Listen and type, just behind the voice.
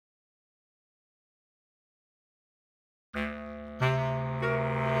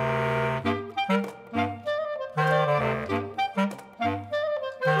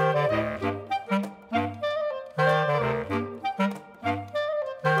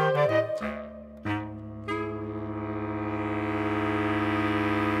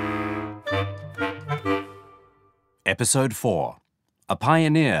Episode 4. A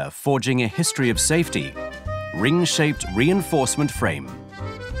pioneer forging a history of safety. Ring-shaped reinforcement frame.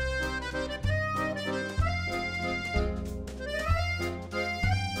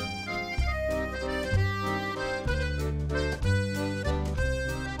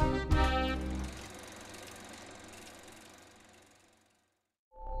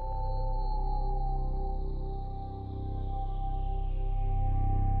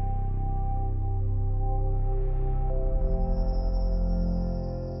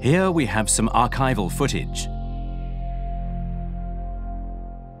 Here we have some archival footage.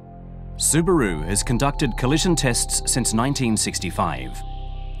 Subaru has conducted collision tests since 1965.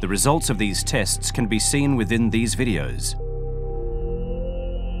 The results of these tests can be seen within these videos.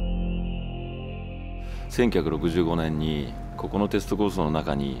 1965年にここのテストコースの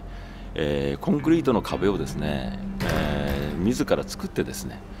中に、コンクリートの壁をですね、自ら作ってです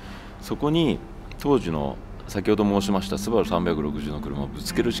ね、そこに当時の先ほど申しましたスバル360の車をぶ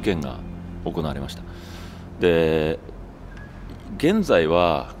つける試験が行われました。で、現在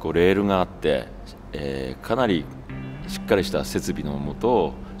はこうレールがあって、かなりしっかりした設備のも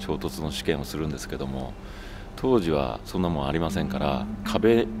と衝突の試験をするんですけども、当時はそんなもんありませんから、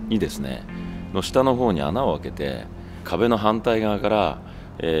壁にですねの下の方に穴を開けて、壁の反対側から、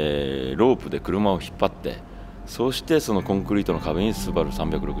ロープで車を引っ張って、そしてそのコンクリートの壁にスバル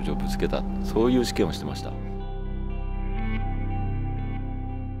360をぶつけた、そういう試験をしてました。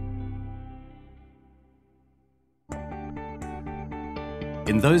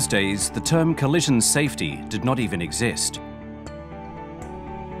In those days, the term collision safety did not even exist.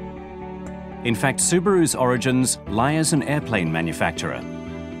 In fact, Subaru's origins lie as an airplane manufacturer.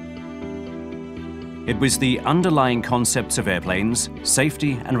 It was the underlying concepts of airplanes,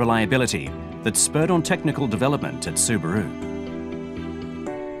 safety and reliability, that spurred on technical development at Subaru.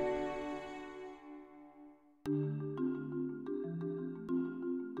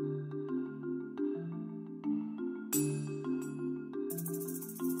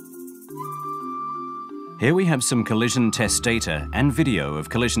 Here we have some collision test data and video of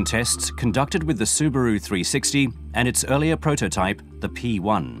collision tests conducted with the Subaru 360 and its earlier prototype, the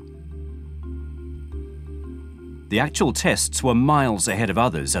P1. The actual tests were miles ahead of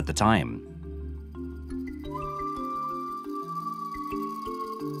others at the time.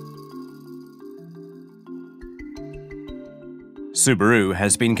 Subaru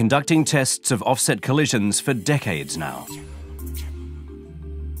has been conducting tests of offset collisions for decades now.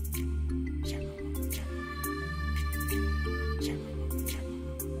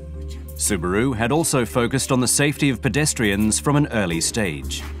 Subaru had also focused on the safety of pedestrians from an early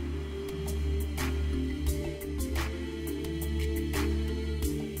stage.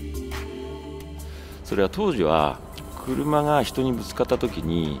 So れは当時は車が人にぶつかった時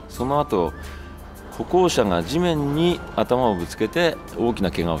に、その後歩行者が地面に頭をぶつけて大き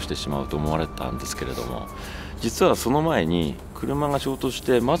な怪我をしてしまうと思われたんですけれども、実はその前に車が衝突し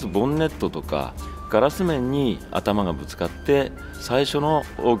てまずボンネットとかガラス面に頭がぶつかって最初の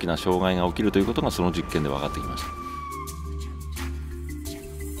大きな障害が起きるということがその実験で分かってきました。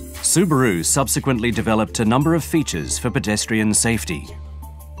Subaru subsequently developed a number of features for pedestrian safety.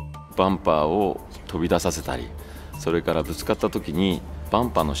 バンパーを飛び出させたり、それからぶつかった時にバ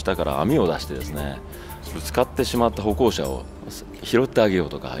ンパーの下から網を出してですね、ぶつかってしまった歩行者を拾ってあげよう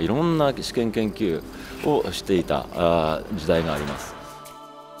とか、いろんな試験研究をしていた時代があります。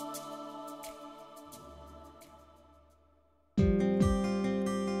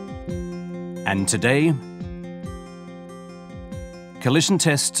And today, collision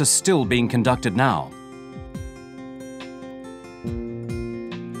tests are still being conducted now.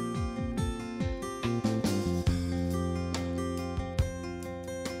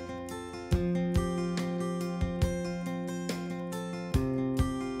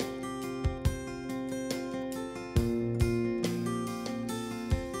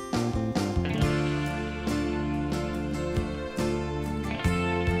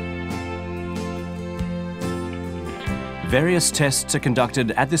 Various tests are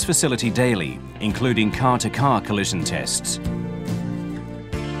conducted at this facility daily, including car-to-car collision tests.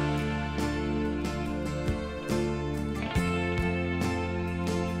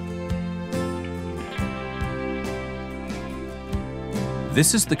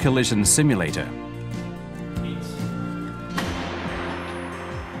 This is the collision simulator.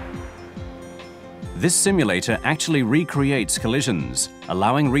 This simulator actually recreates collisions,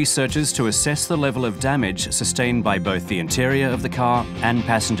 allowing researchers to assess the level of damage sustained by both the interior of the car and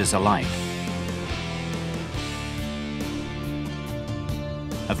passengers alike.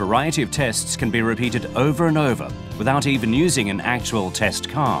 A variety of tests can be repeated over and over without even using an actual test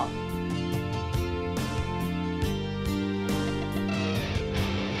car.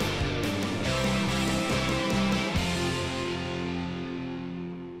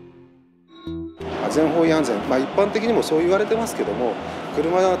 全方位安全、一般的にもそう言われてますけども、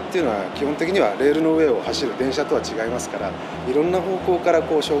車っていうのは基本的にはレールの上を走る電車とは違いますから、いろんな方向から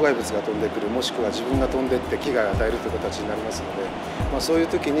障害物が飛んでくる、もしくは自分が飛んでいって危害を与えるという形になりますので、そういう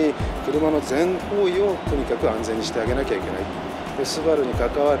時に車の全方位をとにかく安全にしてあげなきゃいけない。でスバルに関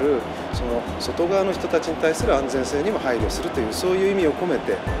わるその外側の人たちに対する安全性にも配慮するという、そういう意味を込め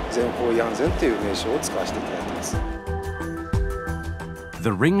て全方位安全という名称を使わせていただいています。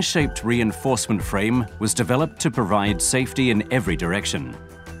The ring-shaped reinforcement frame was developed to provide safety in every direction.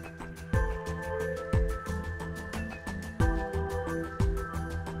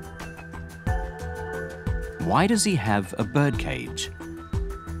 Why does he have a birdcage?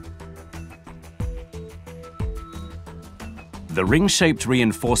 The ring-shaped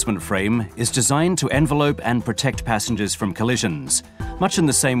reinforcement frame is designed to envelope and protect passengers from collisions, much in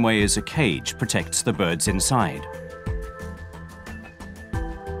the same way as a cage protects the birds inside.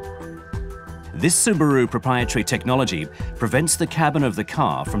 This Subaru proprietary technology prevents the cabin of the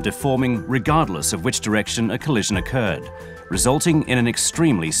car from deforming regardless of which direction a collision occurred, resulting in an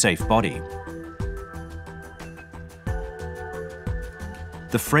extremely safe body.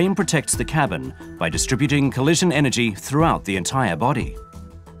 The frame protects the cabin by distributing collision energy throughout the entire body.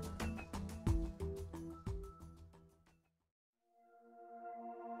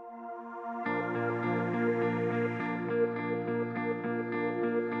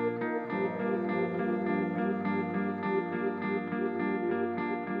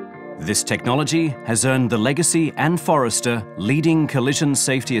 This technology has earned the Legacy and Forrester leading collision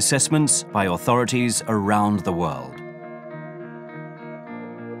safety assessments by authorities around the world.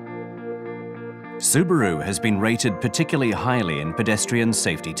 Subaru has been rated particularly highly in pedestrian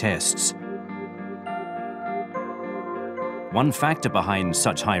safety tests. One factor behind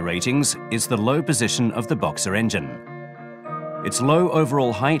such high ratings is the low position of the Boxer engine. Its low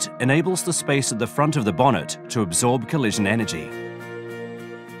overall height enables the space at the front of the bonnet to absorb collision energy.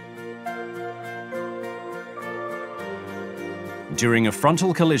 During a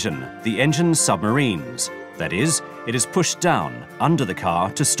frontal collision, the engine submarines. That is, it is pushed down under the car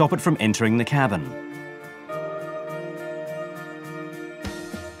to stop it from entering the cabin.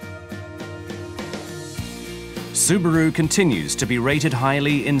 Subaru continues to be rated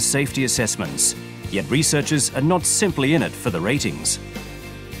highly in safety assessments, yet researchers are not simply in it for the ratings.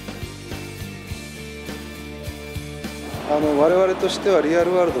 我々としてはリア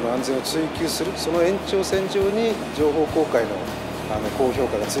ルワールドの安全を追求する、その延長線上に情報公開の高評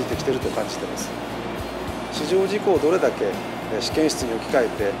価がついてきていると感じています。市場事故をどれだけ試験室に置き換え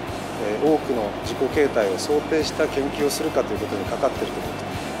て多くの事故形態を想定した研究をするかということにかかっていると思い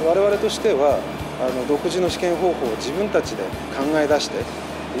ます。我々としては独自の試験方法を自分たちで考え出して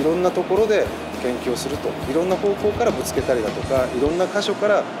いろんなところで研究をすると、いろんな方向からぶつけたりだとか、いろんな箇所か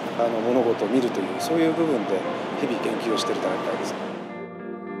ら物事を見るという、そういう部分で日々研究をしている段階です。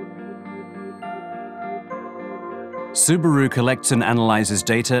Subaru collects and analyzes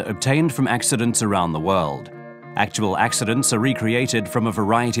data obtained from accidents around the world. Actual accidents are recreated from a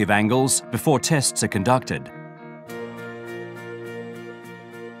variety of angles before tests are conducted.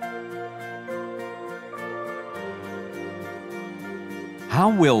 How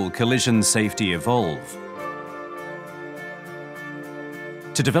will collision safety evolve?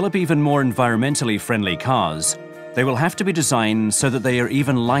 To develop even more environmentally friendly cars, they will have to be designed so that they are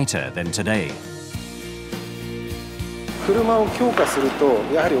even lighter than today. 車を強化すると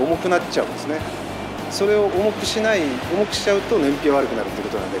やはり重くなっちゃうんですね。それを重くしちゃうと燃費が悪くなるというこ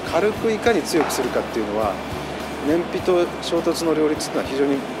となので、軽くいかに強くするかっていうのは燃費と衝突の両立というのは非常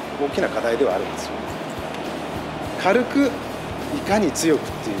に大きな課題ではあるんですよ。軽くいかに強く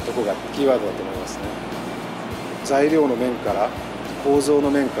っていうところがキーワードだと思いますね。材料の面から構造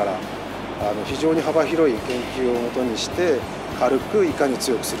の面から非常に幅広い研究をもとにして軽くいかに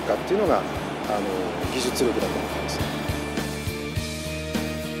強くするかっていうのが技術力だと思っています。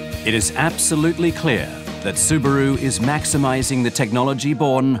It is absolutely clear that Subaru is maximizing the technology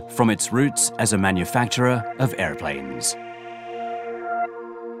born from its roots as a manufacturer of airplanes.